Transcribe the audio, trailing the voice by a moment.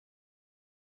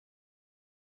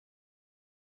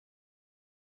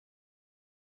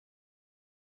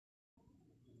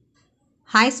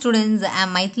Hi students, I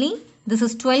am Maithili. This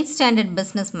is 12th standard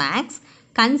business max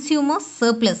consumer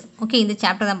surplus. Okay, இந்த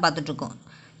chapter தான் பார்த்துட்டு இருக்கோம்.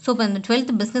 So இப்போ இந்த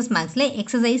 12th business maxல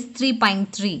exercise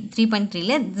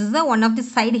 3.3ல this is the one of the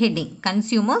side heading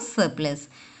consumer surplus.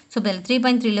 So இப்போ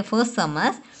 3.3ல first sum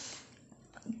is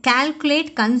calculate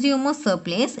consumer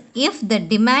surplus if the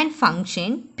demand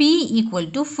function P equal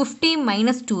to 50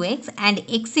 minus 2x and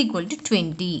x equal to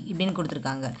 20 இப்படின்னு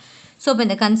கொடுத்துருக்காங்க. So இப்போ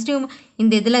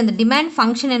இந்த இந்த demand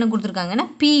function என்ன கொடுத்துருக்காங்கன்னா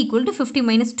P equal to 50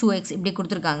 minus 2x இப்படி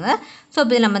கொடுத்துருக்காங்க. ஸோ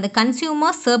இப்போ நம்ம அந்த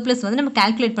கன்சியூமர் சர்ப்ளஸ் வந்து நம்ம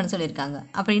கால்குலேட் பண்ண சொல்லியிருக்காங்க.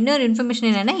 அப்புறம் இன்னொரு இன்ஃபர்மேஷன்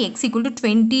என்னென்னா x equal to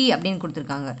 20 அப்படின்னு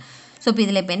கொடுத்துருக்காங்க. ஸோ இப்போ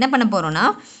இதில் இப்போ என்ன பண்ண போகிறோன்னா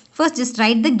first just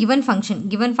right the given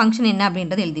function என்ன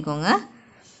அப்படின்றத எழுதிக்கோங்க.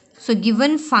 So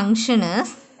given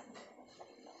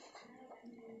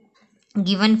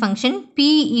function P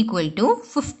equal to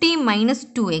 50 minus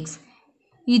 2x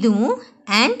இதுவும்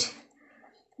and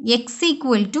x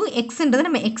equal to xன்றது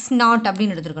நம்ம x நாட்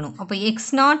அப்படின்னு எடுத்துருக்கணும். அப்போ x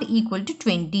நாட் equal to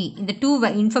 20 இந்த டூ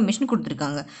இன்ஃபர்மேஷன்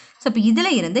கொடுத்துருக்காங்க. ஸோ இப்போ இதில்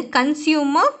இருந்து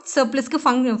கன்சியூமர் சர்ப்ளஸ்க்கு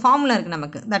ஃபார்முலா இருக்குது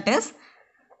நமக்கு. That is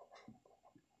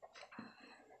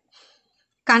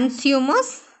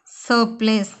consumers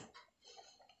surplus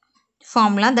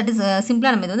formula that is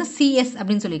சிம்பிளாக நம்ம இது வந்து சிஎஸ்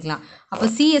அப்படின்னு சொல்லிக்கலாம். அப்போ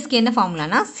சிஎஸ்க்கு என்ன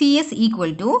ஃபார்முலானா CS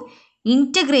equal to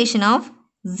integration of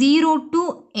 0 to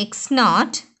x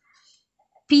not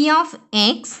P of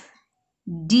x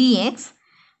dx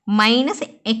minus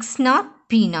x naught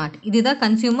P naught இதுதான்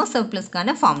கன்சியூமர்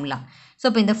சர்ப்ளஸ்க்கான ஃபார்முலா. ஸோ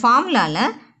இப்போ இந்த ஃபார்முலாவில்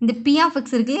இந்த P of x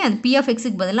இருக்கு அந்த P of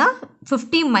xக்கு பதிலாக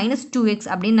 50 minus 2x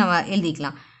அப்படின்னு நம்ம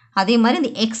எழுதிக்கலாம். அதே மாதிரி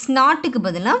இந்த x நாட்டுக்கு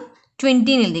பதிலாக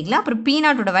 20ன்னு எழுதிக்கலாம். அப்புறம் P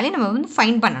நாட்டோட வேலையை நம்ம வந்து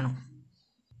ஃபைன் பண்ணணும்.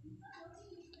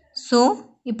 ஸோ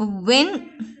இப்போ when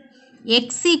x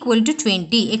equal to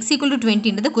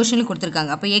 20ன்றது கொஷனில்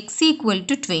கொடுத்துருக்காங்க. அப்போ x equal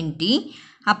to 20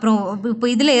 அப்புறம் இப்போ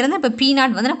இதில் இருந்து இப்போ P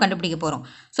நாட் வந்து நம்ம கண்டுபிடிக்க போகிறோம்.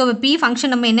 ஸோ இப்போ P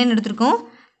ஃபங்க்ஷன் நம்ம என்னென்னு எடுத்திருக்கோம்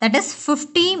தட் இஸ்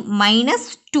 50 மைனஸ்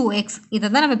 2x இதை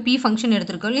தான் நம்ம P ஃபங்க்ஷன்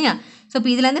எடுத்திருக்கோம் இல்லையா. ஸோ இப்போ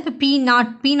இதில் வந்து இப்போ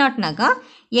P நாட்னாக்கா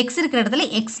எக்ஸ் இருக்கிற இடத்துல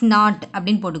x நாட்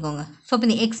அப்படின்னு போட்டுக்கோங்க. ஸோ இப்போ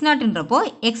இந்த x நாட்ன்றப்போ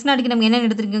x நாட்டுக்கு நம்ம என்னென்னு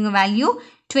எடுத்துருக்கோங்க வேல்யூ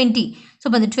 20. ஸோ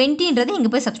இப்போ அந்த 20ன்றது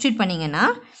இங்கே போய் சப்ஸ்டியூட் பண்ணிங்கன்னா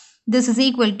this is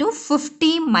equal to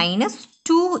 50 minus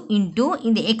 2 into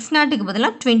இந்த x நாட்டுக்கு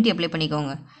பதிலாக 20 அப்ளை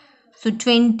பண்ணிக்கோங்க. So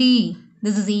 20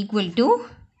 this is equal to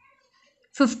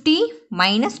 50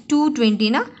 minus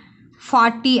 220னா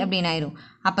 40 அப்படின்னு ஆயிரும்.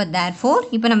 அப்போ therefore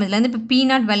இப்போ நம்ம இதில் வந்து இப்போ P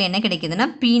நாட் வேல்யூ என்ன கிடைக்குதுன்னா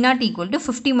P not equal to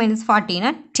 50 minus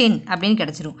 40னா 10 அப்படின்னு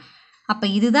கிடச்சிரும். அப்போ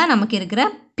இதுதான் நமக்கு இருக்கிற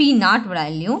P நாட்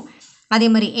வேல்யூ. அதே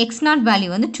மாதிரி எக்ஸ் நாட்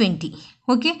வேல்யூ வந்து 20.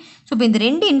 ஓகே, ஸோ இப்போ இந்த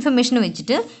ரெண்டு இன்ஃபர்மேஷனை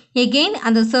வச்சுட்டு எகெயின்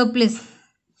அந்த சர்ப்ளஸ்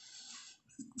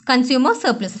கன்சியூமர்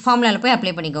சர்ப்ளஸ் ஃபார்முலாவில் போய்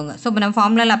அப்ளை பண்ணிக்கோங்க. ஸோ இப்போ நம்ம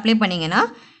ஃபார்முலாவில் அப்ளை பண்ணிங்கன்னா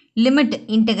limit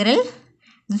integral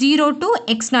 0 to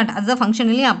x not அதுதான் ஃபங்க்ஷன்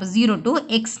இல்லையா. அப்போ 0 to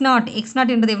x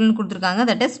நாட்ன்றது எவ்வளோன்னு கொடுத்துருக்காங்க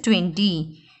தட் இஸ்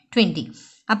 20.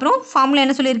 அப்புறம் ஃபார்முலா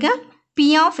என்ன சொல்லியிருக்கேன் P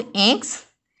of x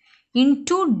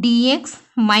into dx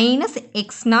minus x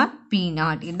not P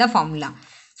not இதுதான் ஃபார்முலா.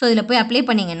 ஸோ இதில் போய் அப்ளை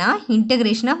பண்ணிங்கன்னா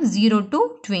integration of 0 to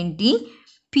 20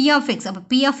 P of x. அப்போ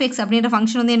P of x அப்படின்ற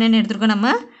ஃபங்க்ஷன் வந்து என்னென்னு எடுத்துருக்கோம்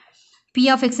நம்ம P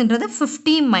of xன்றது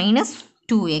 50 minus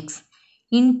 2x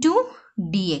into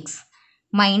dx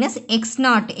minus x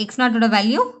நாட்டோட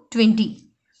value 20.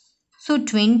 So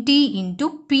 20 into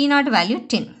P not value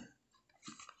 10.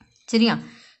 சரியா.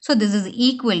 So this is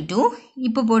equal to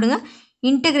இப்போ போடுங்க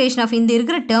இன்டகிரேஷன் ஆஃப் இந்த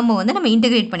இருக்கிற டேர்மை வந்து நம்ம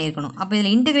இன்டகிரேட் பண்ணியிருக்கணும். அப்போ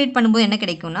இதில் இன்டகிரேட் பண்ணும்போது என்ன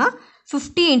கிடைக்கும்னா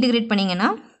 50 இன்டகிரேட் பண்ணிங்கன்னா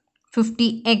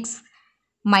 50x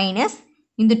மைனஸ்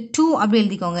இந்த 2 அப்படி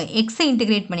எழுதிக்கோங்க. எக்ஸை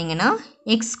இன்டகிரேட் பண்ணிங்கன்னா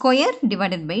x square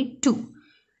divided by 2.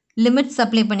 Limits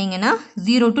apply பண்ணிங்கன்னா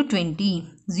 0 to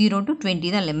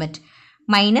 20 தான் லிமிட்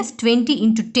minus 20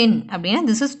 into 10 அப்படின்னா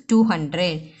this is 200.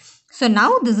 so now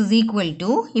this is equal to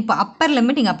இப்போ upper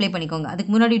limit இங்கே அப்ளை பண்ணிக்கோங்க.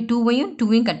 அதுக்கு முன்னாடி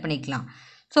 2வையும் கட் பண்ணிக்கலாம்.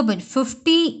 ஸோ இப்போ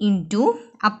 50 into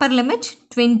upper limit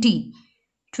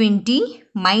 20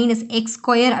 minus x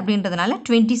square அப்படின்றதுனால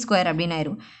 20 ஸ்கொயர் அப்படின்னு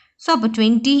ஆயிரும். ஸோ அப்போ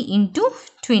 20 into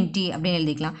 20 அப்படின்னு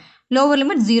எழுதிக்கலாம். லோவர்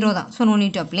லிமிட் 0 தான். So no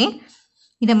need to apply.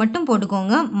 இதை மட்டும்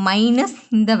போட்டுக்கோங்க மைனஸ்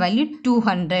இந்த வேல்யூ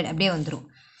 200 அப்படியே வந்துடும்.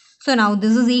 So now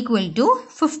this is equal to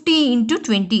 50 into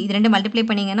 20 இது ரெண்டு மல்டிப்ளை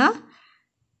பண்ணிங்கன்னா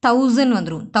 1000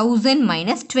 வந்துடும். 1000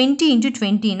 மைனஸ் 20 into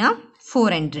 20னா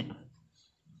 400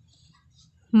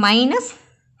 மைனஸ்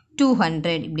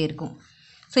 200 இப்படி இருக்கும்.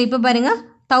 ஸோ இப்போ பாருங்கள்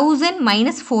 1000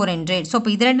 மைனஸ் 400. ஸோ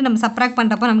இப்போ இது ரெண்டு நம்ம சப்ராக்ட்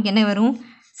பண்ணுறப்போ நமக்கு என்ன வரும்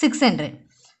 600.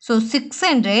 So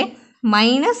 600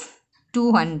 minus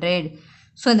 200.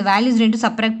 ஸோ இந்த வேல்யூஸ் ரெண்டும்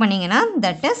சப்ராக்ட் பண்ணிங்கன்னா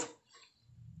தட் இஸ்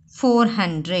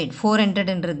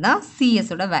 400ன்றது தான்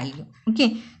சிஎஸோட வேல்யூ. ஓகே,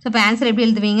 ஸோ இப்போ ஆன்சர் எப்படி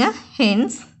எழுதுவீங்க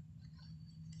hence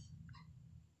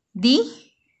the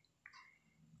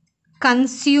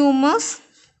consumers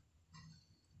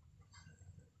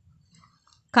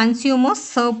consumer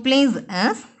surplus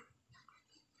is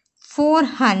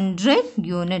 400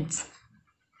 units.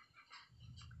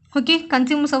 Okay,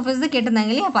 consumer surface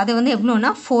கேட்டிருந்தாங்க இல்லையா, அப்போ அதை வந்து எவ்வளோனா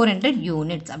 400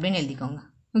 யூனிட்ஸ் அப்படின்னு எழுதிக்கோங்க.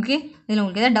 ஓகே, இதில்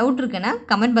உங்களுக்கு எதாவது டவுட் இருக்குன்னா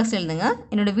கமெண்ட் பாக்ஸில் எழுதுங்க.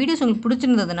 என்னோடய வீடியோஸ் உங்களுக்கு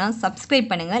பிடிச்சிருந்ததுன்னா சப்ஸ்கிரைப்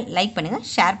பண்ணுங்கள், லைக் பண்ணுங்கள்,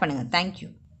 ஷேர் பண்ணுங்கள். தேங்க்யூ.